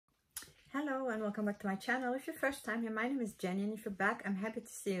Hello and welcome back to my channel. If you're first time here, my name is Jeanne, and if you're back, I'm happy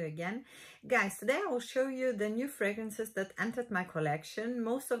to see you again. Guys, today I will show you the new fragrances that entered my collection.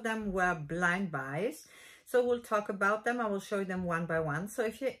 Most of them were blind buys, so we'll talk about them. I will show you them one by one. So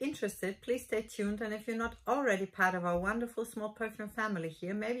if you're interested, please stay tuned, and if you're not already part of our wonderful small perfume family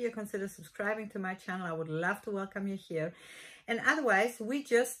here, maybe you consider subscribing to my channel. I would love to welcome you here. And otherwise, we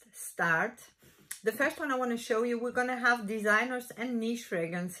just start. The first one I want to show you, we're going to have designers and niche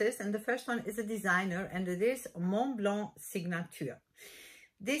fragrances. And the first one is a designer, and it is Montblanc Signature.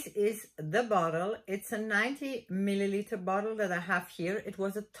 This is the bottle. It's a 90 milliliter bottle that I have here. It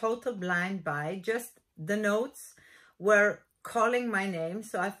was a total blind buy. Just the notes were calling my name.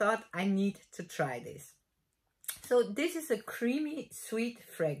 So I thought I need to try this. So this is a creamy, sweet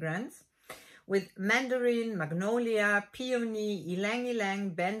fragrance with mandarin, magnolia, peony,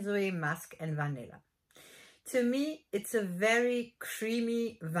 ylang, benzoe, musk, and vanilla. To me, it's a very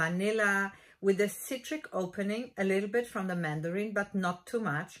creamy vanilla with a citric opening, a little bit from the mandarin, but not too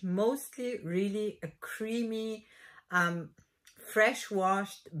much. Mostly really a creamy, fresh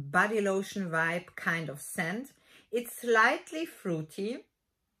washed body lotion vibe kind of scent. It's slightly fruity,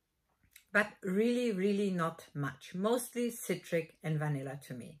 but really not much. Mostly citric and vanilla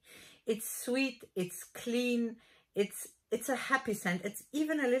to me. It's sweet, it's clean, it's a happy scent. It's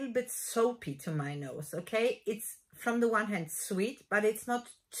even a little bit soapy to my nose, okay? It's from the one hand sweet, but it's not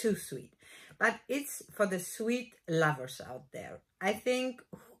too sweet. But it's for the sweet lovers out there. I think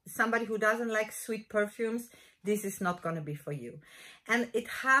somebody who doesn't like sweet perfumes, this is not going to be for you. And it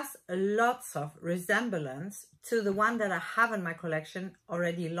has lots of resemblance to the one that I have in my collection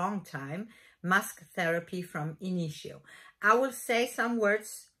already a long time, Musk Therapy from Initio. I will say some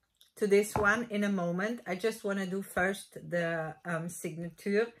words to this one in a moment. I just want to do first the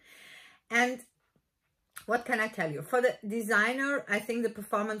signature. And what can I tell you? For the designer, I think the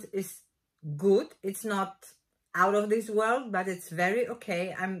performance is good. It's not out of this world, but it's very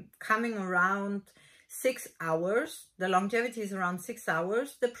okay. I'm coming around 6 hours. The longevity is around 6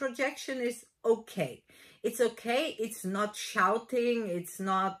 hours. The projection is okay. It's okay. It's not shouting. It's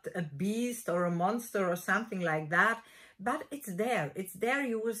not a beast or a monster or something like that. But it's there. It's there.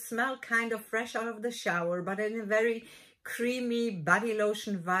 You will smell kind of fresh out of the shower, but in a very creamy body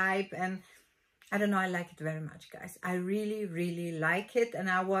lotion vibe. And I don't know, I like it very much, guys. I really like it. And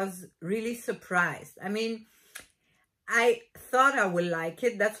I was really surprised. I mean, I thought I would like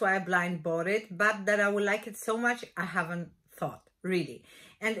it. That's why I blind bought it. But that I would like it so much, I haven't thought, really.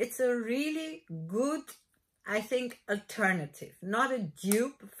 And it's a really good, I think, alternative. Not a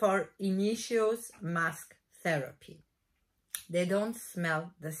dupe for Initio's Musk Therapy. They don't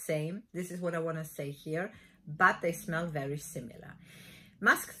smell the same. This is what I want to say here, but they smell very similar.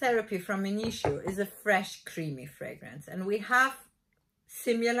 Musk Therapy from Initio is a fresh, creamy fragrance. And we have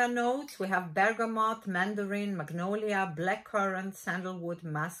similar notes. We have bergamot, mandarin, magnolia, blackcurrant, sandalwood,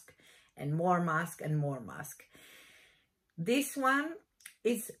 musk, and more musk and more musk. This one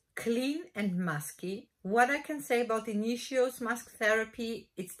is clean and musky. What I can say about Initio's Musk Therapy,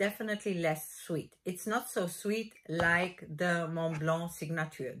 it's definitely less sweet. It's not so sweet like the Montblanc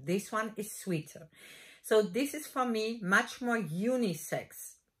Signature. This one is sweeter. So this is for me much more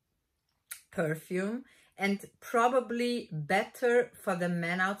unisex perfume and probably better for the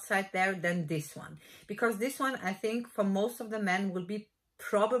men outside there than this one. Because this one, I think, for most of the men will be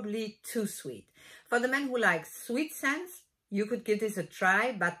probably too sweet. For the men who like sweet scents, you could give this a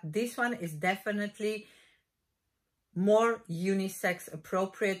try, but this one is definitely more unisex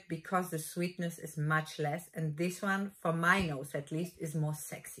appropriate because the sweetness is much less. And this one, for my nose at least, is more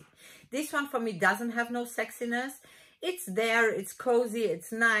sexy. This one for me doesn't have no sexiness. It's there, it's cozy,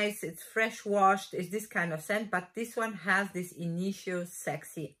 it's nice, it's fresh washed, it's this kind of scent, but this one has this initial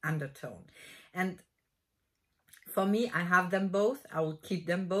sexy undertone. And for me, I have them both. I will keep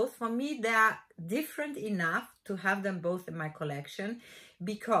them both. For me, they are different enough to have them both in my collection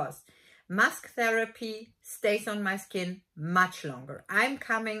because Musk Therapy stays on my skin much longer. I'm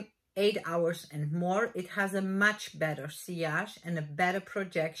coming 8 hours and more. It has a much better sillage and a better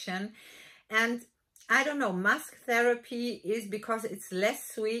projection. And I don't know, Musk Therapy is, because it's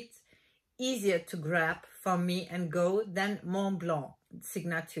less sweet, easier to grab for me and go than Montblanc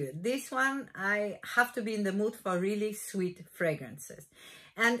Signature. This one, I have to be in the mood for really sweet fragrances.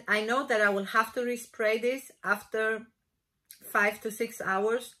 And I know that I will have to respray this after 5 to 6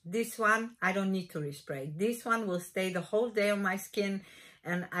 hours. This one, I don't need to respray. This one will stay the whole day on my skin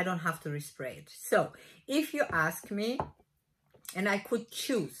and I don't have to respray it. So if you ask me, and I could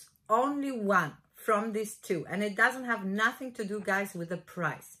choose only one from these two, and it doesn't have nothing to do, guys, with the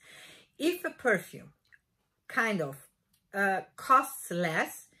price. If a perfume kind of costs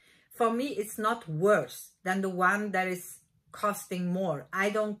less, For me, it's not worse than the one that is costing more.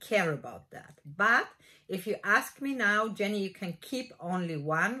 I don't care about that. But if you ask me now, Jenny, you can keep only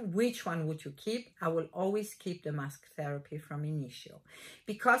one, which one would you keep? I will always keep the Musk Therapy from Initio,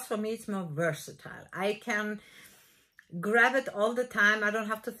 because for me it's more versatile. I can grab it all the time. I don't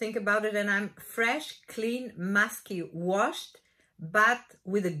have to think about it, and I'm fresh, clean, musky, washed, but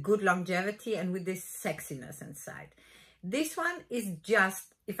with a good longevity and with this sexiness inside. This one is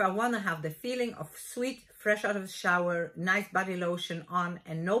just, if I want to have the feeling of sweet, fresh out of the shower, nice body lotion on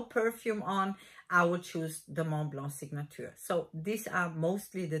and no perfume on, I will choose the Montblanc Signature. So these are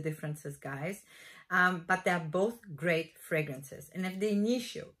mostly the differences, guys. But they're both great fragrances. And if the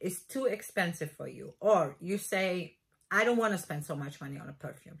Initio is too expensive for you, or you say, I don't want to spend so much money on a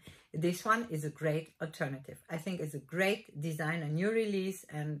perfume, this one is a great alternative. I think it's a great design, a new release,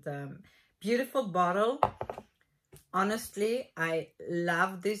 and beautiful bottle. Honestly, I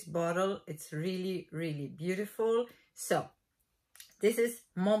love this bottle. It's really, really beautiful. So this is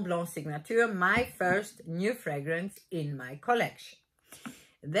Montblanc Signature, my first new fragrance in my collection.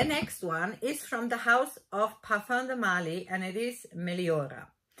 The next one is from the house of Parfums de Mali, and it is Meliora.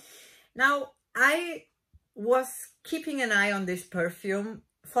 Now, I was keeping an eye on this perfume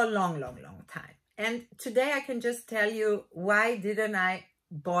for a long, long, long time. And today I can just tell you, why didn't I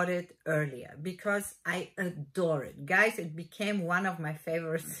bought it earlier? Because I adore it. Guys, it became one of my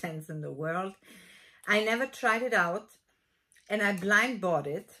favorite scents in the world. I never tried it out, and I blind bought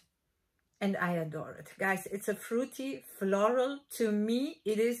it, and I adore it. Guys, it's a fruity, floral. To me,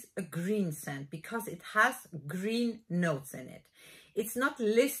 it is a green scent because it has green notes in it. It's not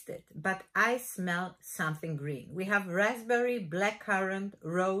listed, but I smell something green. We have raspberry, blackcurrant,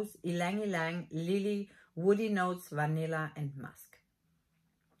 rose, ylang ylang, lily, woody notes, vanilla, and musk.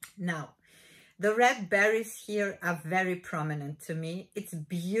 Now, the red berries here are very prominent to me. It's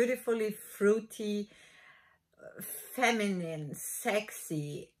beautifully fruity, feminine,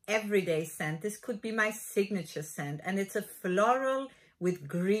 sexy, everyday scent. This could be my signature scent, and it's a floral with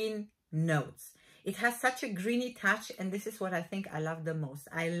green notes. It has such a greeny touch, and this is what I think I love the most.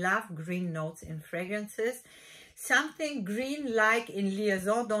 I love green notes in fragrances. Something green like in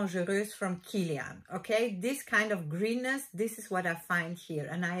Liaison Dangereuse from Kilian, okay? This kind of greenness, this is what I find here,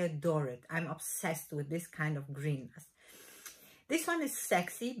 and I adore it. I'm obsessed with this kind of greenness. This one is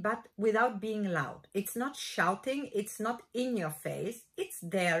sexy, but without being loud. It's not shouting, it's not in your face. It's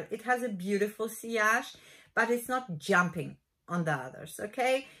there, it has a beautiful sillage, but it's not jumping on the others,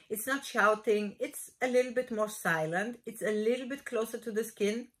 okay? It's not shouting, it's a little bit more silent, it's a little bit closer to the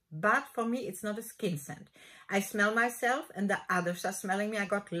skin, but for me, it's not a skin scent. I smell myself and the others are smelling me. I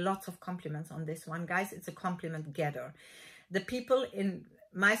got lots of compliments on this one, guys. It's a compliment getter. The people in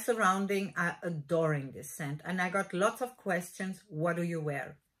my surrounding are adoring this scent, and I got lots of questions. What do you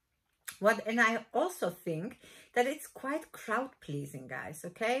wear? And I also think that it's quite crowd pleasing, guys,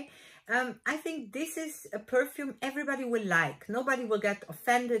 okay? I think this is a perfume everybody will like. Nobody will get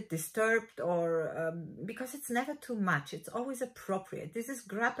offended, disturbed, or because it's never too much. It's always appropriate. This is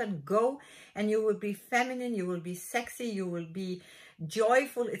grab and go, and you will be feminine, you will be sexy, you will be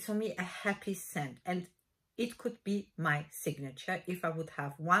joyful. It's for me a happy scent, and it could be my signature if I would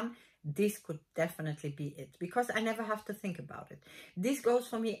have one. This could definitely be it, because I never have to think about it. This goes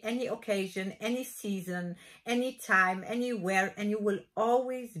for me any occasion, any season, any time, anywhere, and you will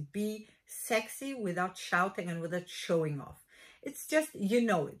always be sexy without shouting and without showing off. It's just, you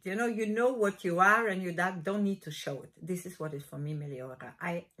know it, you know what you are, and you don't need to show it. This is what is for me Meliora.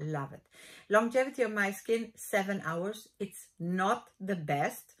 I love it. Longevity of my skin, 7 hours. It's not the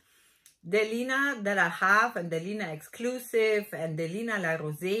best. The Lina that I have, and the Lina Exclusive, and the Lina La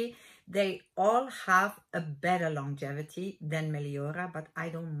Rosée, they all have a better longevity than Meliora, but I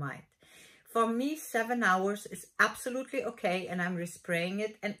don't mind. For me, 7 hours is absolutely okay, and I'm respraying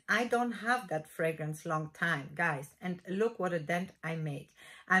it, and I don't have that fragrance long time, guys. And look what a dent I made.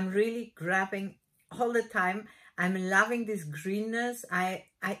 I'm really grabbing all the time. I'm loving this greenness.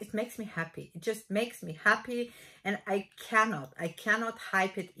 It makes me happy. It just makes me happy, and I cannot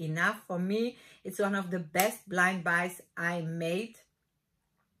hype it enough. For me, it's one of the best blind buys I made.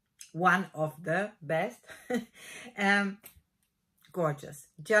 One of the best. Gorgeous,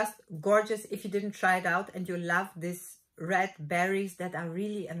 just gorgeous. If you didn't try it out and you love this red berries that are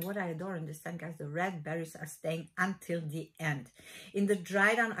really, and what I adore in this scent, guys, the red berries are staying until the end. In the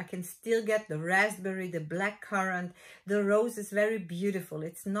dry down, I can still get the raspberry, the blackcurrant, the rose is very beautiful.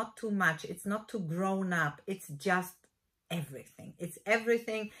 It's not too much, it's not too grown up, it's just everything. It's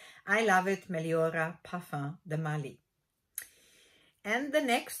everything. I love it. Meliora Parfums de Mali. And the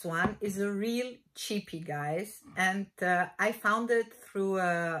next one is a real cheapie, guys. And I found it through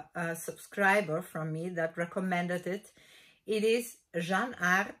a subscriber from me that recommended it. It is Jeanne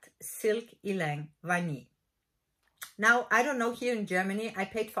Arthes Silk Ylang Vanille. Now, I don't know, here in Germany, I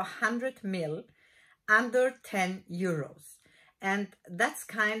paid for 100 ml under 10 euros. And that's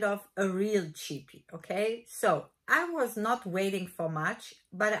kind of a real cheapie, okay? So I was not waiting for much,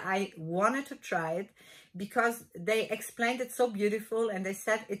 but I wanted to try it because they explained it so beautiful and they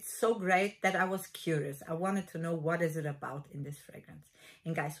said it's so great that I was curious. I wanted to know what is it about in this fragrance.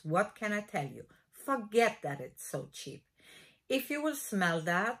 And guys, what can I tell you? Forget that it's so cheap. If you will smell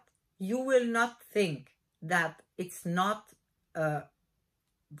that, you will not think that it's not a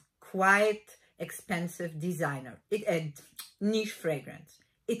quite expensive designer. Niche fragrance.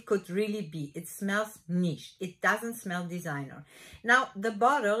 It could really be. It smells niche. It doesn't smell designer. Now, the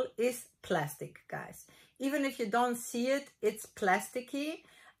bottle is plastic, guys. Even if you don't see it, it's plasticky.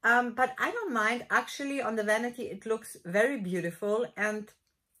 But I don't mind. Actually, on the vanity, it looks very beautiful. And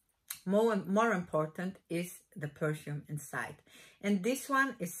more important is the perfume inside. And this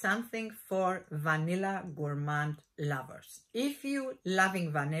one is something for vanilla gourmand lovers. If you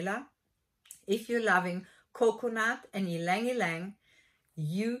loving vanilla, if you're loving coconut and ylang ylang,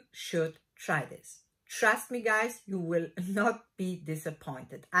 you should try this. Trust me, guys, you will not be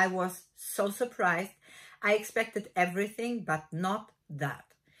disappointed. I was so surprised. I expected everything, but not that.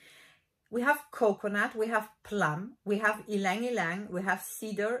 We have coconut, we have plum, we have ylang ylang, we have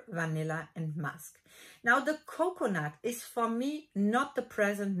cedar, vanilla, and musk. Now, the coconut is for me not the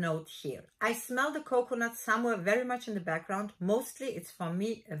present note here. I smell the coconut somewhere very much in the background. Mostly it's for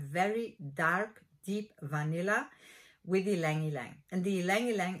me a very dark, deep vanilla with ylang ylang. And the ylang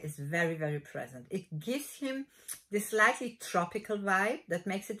ylang is very, very present. It gives him this slightly tropical vibe that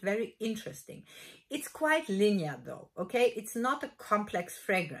makes it very interesting. It's quite linear though, okay? It's not a complex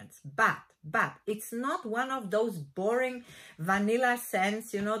fragrance, but it's not one of those boring vanilla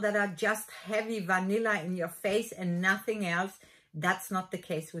scents, you know, that are just heavy vanilla in your face and nothing else. That's not the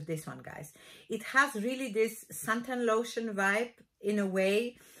case with this one, guys. It has really this suntan lotion vibe in a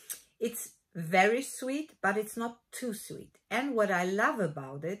way. It's very sweet, but it's not too sweet. And what I love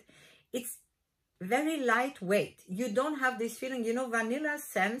about it, it's very lightweight. You don't have this feeling, you know, vanilla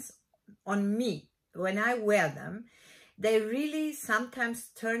scents on me, when I wear them, they really sometimes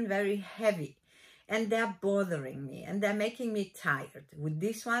turn very heavy and they're bothering me and they're making me tired. With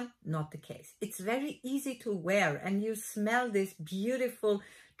this one, not the case. It's very easy to wear and you smell this beautiful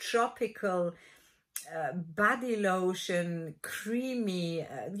tropical body lotion, creamy,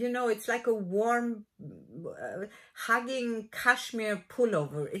 you know, it's like a warm, hugging cashmere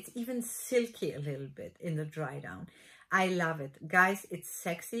pullover. It's even silky a little bit in the dry down. I love it. Guys, it's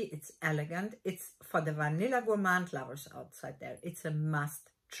sexy, it's elegant. It's for the vanilla gourmand lovers outside there. It's a must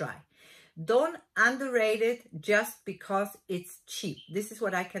try. Don't underrate it just because it's cheap. This is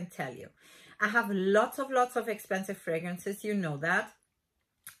what I can tell you. I have lots of expensive fragrances, you know that.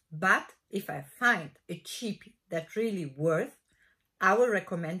 But if I find a cheapie that really worth, I will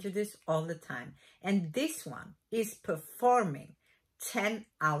recommend you this all the time. And this one is performing 10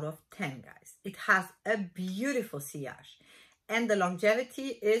 out of 10, guys. It has a beautiful sillage and the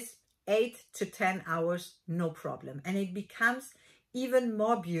longevity is 8 to 10 hours, no problem. And it becomes even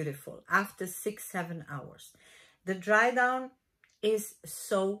more beautiful after 6-7 hours. The dry down is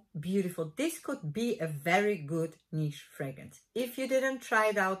so beautiful. This could be a very good niche fragrance. If you didn't try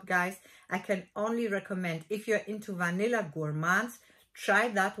it out, guys, I can only recommend, if you're into vanilla gourmands, try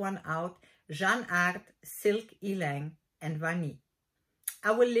that one out. Jeanne Arthes Silk Ylang and Vanille. I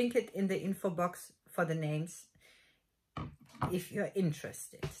will link it in the info box for the names if you're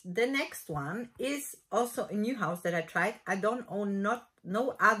interested. The next one is also a new house that I tried. I don't own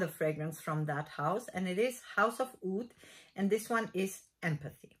no other fragrance from that house, and it is House of Oud, and this one is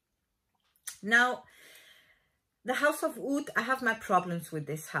Empathy. Now, the House of Oud, I have my problems with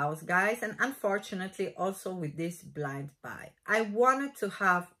this house, guys, and unfortunately also with this blind buy. I wanted to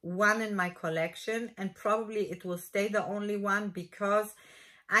have one in my collection, and probably it will stay the only one because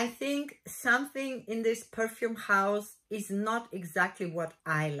I think something in this perfume house is not exactly what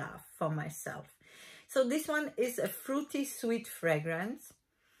I love for myself. So this one is a fruity sweet fragrance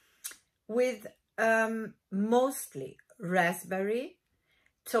with mostly raspberry,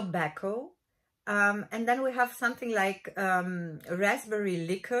 tobacco, and then we have something like raspberry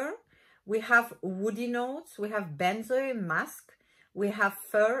liquor. We have woody notes, we have benzoin, musk, we have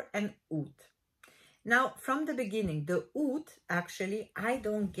fir and oud. Now, from the beginning, the oud, actually, I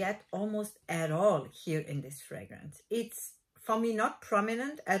don't get almost at all here in this fragrance. It's, for me, not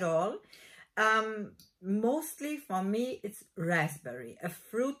prominent at all. Mostly for me, it's raspberry, a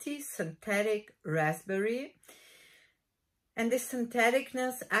fruity synthetic raspberry. And this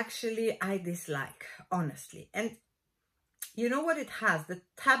syntheticness, actually, I dislike, honestly. And you know what it has? The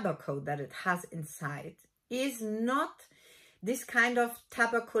tobacco that it has inside is not this kind of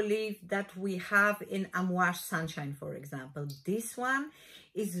tobacco leaf that we have in Amouage Sunshine, for example. This one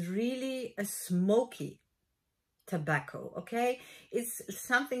is really a smoky tobacco, okay? It's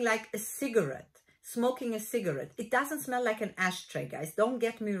something like a cigarette, smoking a cigarette. It doesn't smell like an ashtray, guys, don't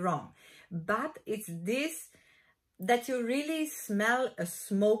get me wrong. But it's this that you really smell a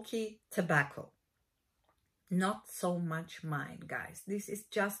smoky tobacco. Not so much mine, guys. This is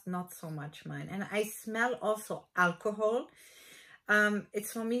just not so much mine. And I smell also alcohol.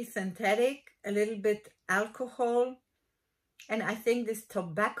 It's for me synthetic, a little bit alcohol. And I think this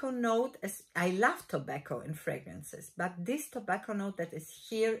tobacco note, I love tobacco in fragrances, but this tobacco note that is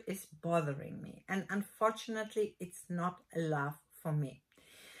here is bothering me. And unfortunately, it's not a love for me.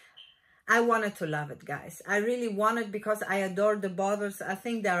 I wanted to love it, guys. I really wanted, because I adore the bottles. I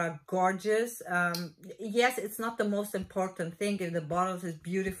think they are gorgeous. Yes, it's not the most important thing if the bottles is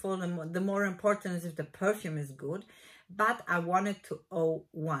beautiful. The more important is if the perfume is good. But I wanted to own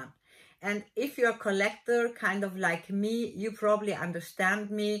one. And if you're a collector, kind of like me, you probably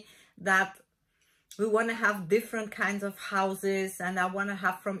understand me that we want to have different kinds of houses. And I want to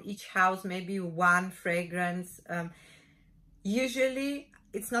have from each house maybe one fragrance. Usually,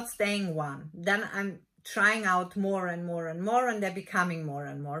 it's not staying one. Then I'm trying out more and more and more, and they're becoming more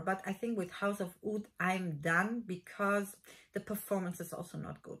and more. But I think with House of Oud, I'm done, because the performance is also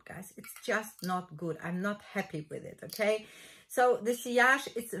not good, guys. It's just not good. I'm not happy with it, okay? So the Sillage,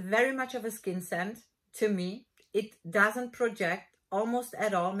 it's very much of a skin scent to me. It doesn't project almost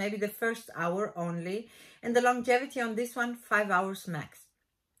at all, maybe the first hour only. And the longevity on this one, 5 hours max.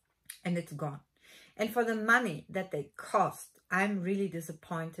 And it's gone. And for the money that they cost, I'm really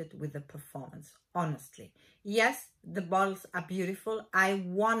disappointed with the performance, honestly. Yes, the bottles are beautiful. I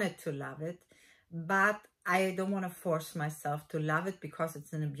wanted to love it, but I don't want to force myself to love it because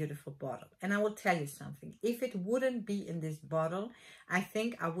it's in a beautiful bottle. And I will tell you something. If it wouldn't be in this bottle, I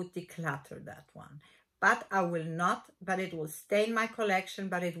think I would declutter that one. But I will not, but it will stay in my collection,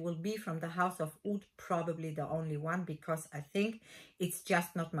 but it will be from the House of Oud, probably the only one, because I think it's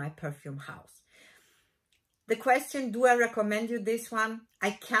just not my perfume house. The question, do I recommend you this one?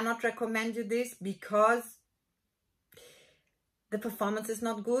 I cannot recommend you this because the performance is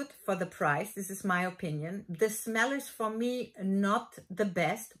not good for the price. This is my opinion. The smell is for me not the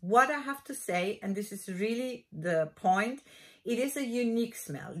best. What I have to say, and this is really the point, it is a unique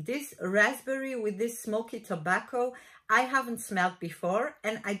smell. This raspberry with this smoky tobacco, I haven't smelled before,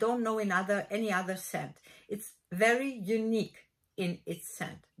 and I don't know in any other scent. It's very unique in its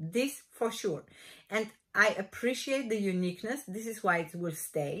scent. This for sure. And I appreciate the uniqueness. This is why it will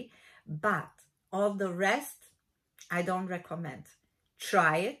stay. But all the rest, I don't recommend.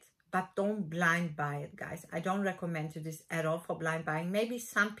 Try it, but don't blind buy it, guys. I don't recommend you this at all for blind buying. Maybe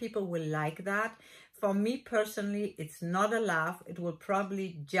some people will like that. For me personally, it's not a love. It will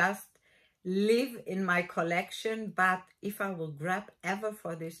probably just live in my collection. But if I will grab ever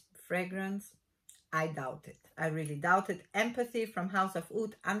for this fragrance, I doubt it. I really doubt it. Empathy from House of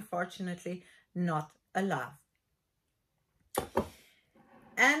Oud, unfortunately, not a love.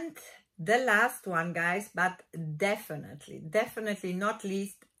 And the last one, guys, but definitely not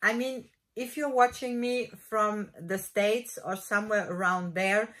least. I mean, if you're watching me from the States or somewhere around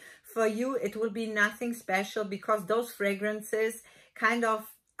there, for you, it will be nothing special because those fragrances kind of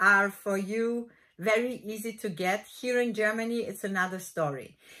are for you very easy to get. Here in Germany, it's another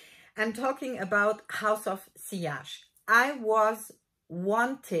story. I'm talking about House of Sillage. I was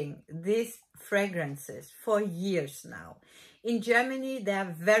wanting these fragrances for years now. In Germany, they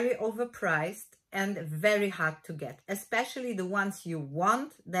are very overpriced and very hard to get, especially the ones you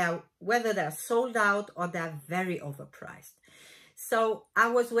want. Whether they're sold out or they're very overpriced. So I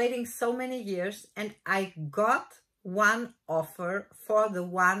was waiting so many years, and I got one offer for the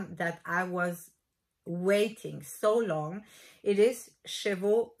one that I was waiting so long. It is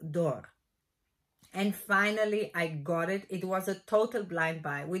Chevaux d'Or. And finally, I got it. It was a total blind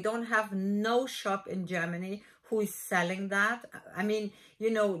buy. We don't have no shop in Germany who is selling that. I mean, you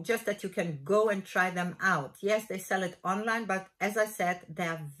know, just that you can go and try them out. Yes, they sell it online, but as I said, they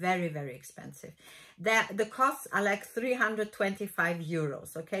are very, very expensive. The costs are like 325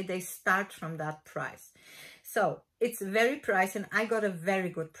 euros, okay? They start from that price. So it's very pricey, and I got a very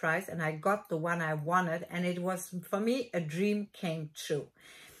good price, and I got the one I wanted, and it was, for me, a dream came true.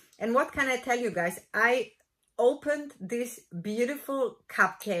 And what can I tell you guys? I opened this beautiful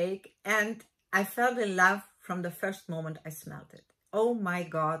cupcake and I fell in love from the first moment I smelled it. Oh my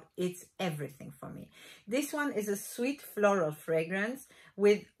God, it's everything for me. This one is a sweet floral fragrance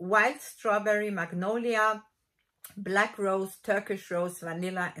with wild strawberry, magnolia, black rose, Turkish rose,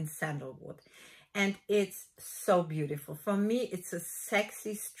 vanilla, and sandalwood. And it's so beautiful. For me, it's a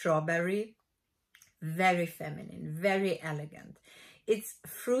sexy strawberry, very feminine, very elegant. It's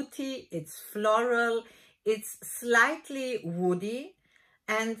fruity, it's floral, it's slightly woody,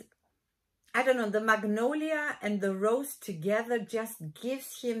 and I don't know, the magnolia and the rose together just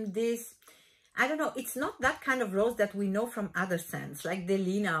gives him this, I don't know, it's not that kind of rose that we know from other scents, like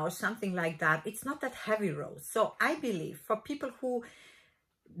Delina or something like that. It's not that heavy rose. So I believe for people who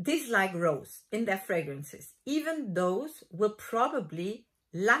dislike rose in their fragrances, even those will probably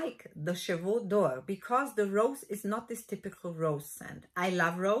like the Chevaux d'Or, because the rose is not this typical rose scent. I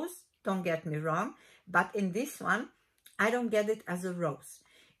love rose, don't get me wrong, but in this one, I don't get it as a rose.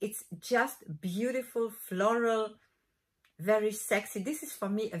 It's just beautiful, floral, very sexy. This is for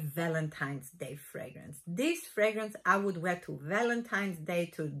me a Valentine's Day fragrance. This fragrance I would wear to Valentine's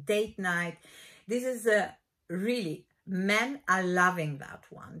Day, to date night. This is a really, men are loving that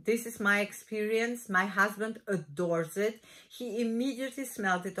one. This is my experience. My husband adores it. He immediately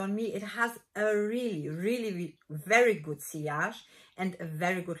smelled it on me. It has a really, really very good sillage and a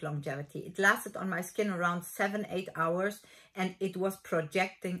very good longevity. It lasted on my skin around 7-8 hours and it was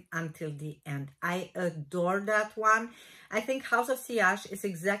projecting until the end. I adore that one. I think House of Sillage is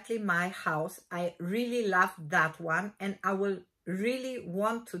exactly my house. I really love that one and I will really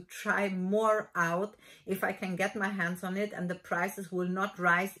want to try more out if I can get my hands on it and the prices will not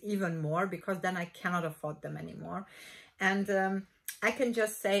rise even more, because then I cannot afford them anymore. And I can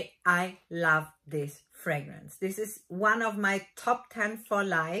just say I love this fragrance. This is one of my top 10 for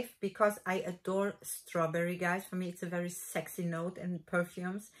life because I adore strawberry, guys. For me, it's a very sexy note in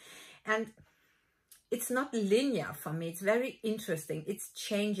perfumes. And it's not linear for me. It's very interesting. It's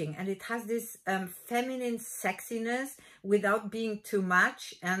changing and it has this feminine sexiness without being too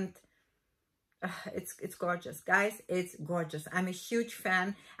much. And it's gorgeous, guys. It's gorgeous. I'm a huge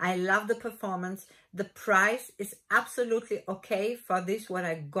fan. I love the performance. The price is absolutely okay for this, what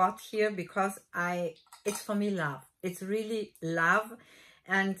I got here, because it's for me love. It's really love.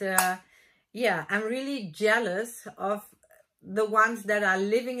 And yeah, I'm really jealous of the ones that are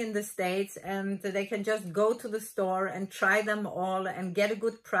living in the States and they can just go to the store and try them all and get a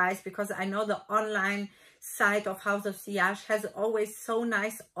good price, because I know the online site of House of Sillage has always so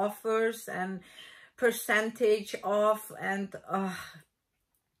nice offers and percentage off. And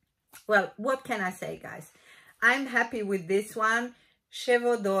well, what can I say, guys? I'm happy with this one.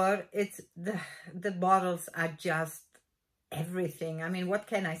 Chevaux d'Or, it's the bottles are just everything. I mean, what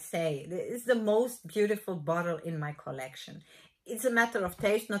can I say? It's the most beautiful bottle in my collection. It's a matter of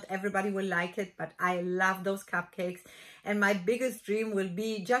taste. Not everybody will like it, but I love those cupcakes. And my biggest dream will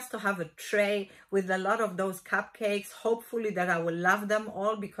be just to have a tray with a lot of those cupcakes. Hopefully that I will love them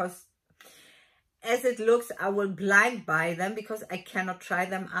all, because as it looks, I will blind buy them because I cannot try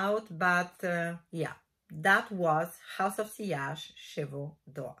them out. But yeah, that was House of Sillage Chevaux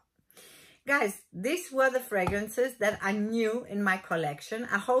d'Or. Guys, these were the fragrances that are new in my collection.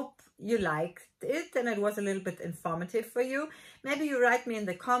 I hope you liked it and it was a little bit informative for you. Maybe you write me in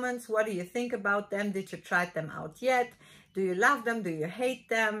the comments, what do you think about them? Did you try them out yet? Do you love them? Do you hate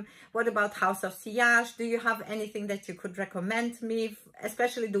them? What about House of Sillage? Do you have anything that you could recommend me,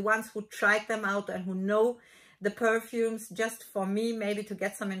 especially the ones who tried them out and who know the perfumes, just for me, maybe to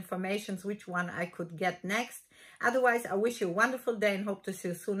get some information which one I could get next. Otherwise, I wish you a wonderful day and hope to see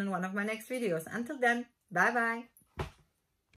you soon in one of my next videos. Until then, bye-bye.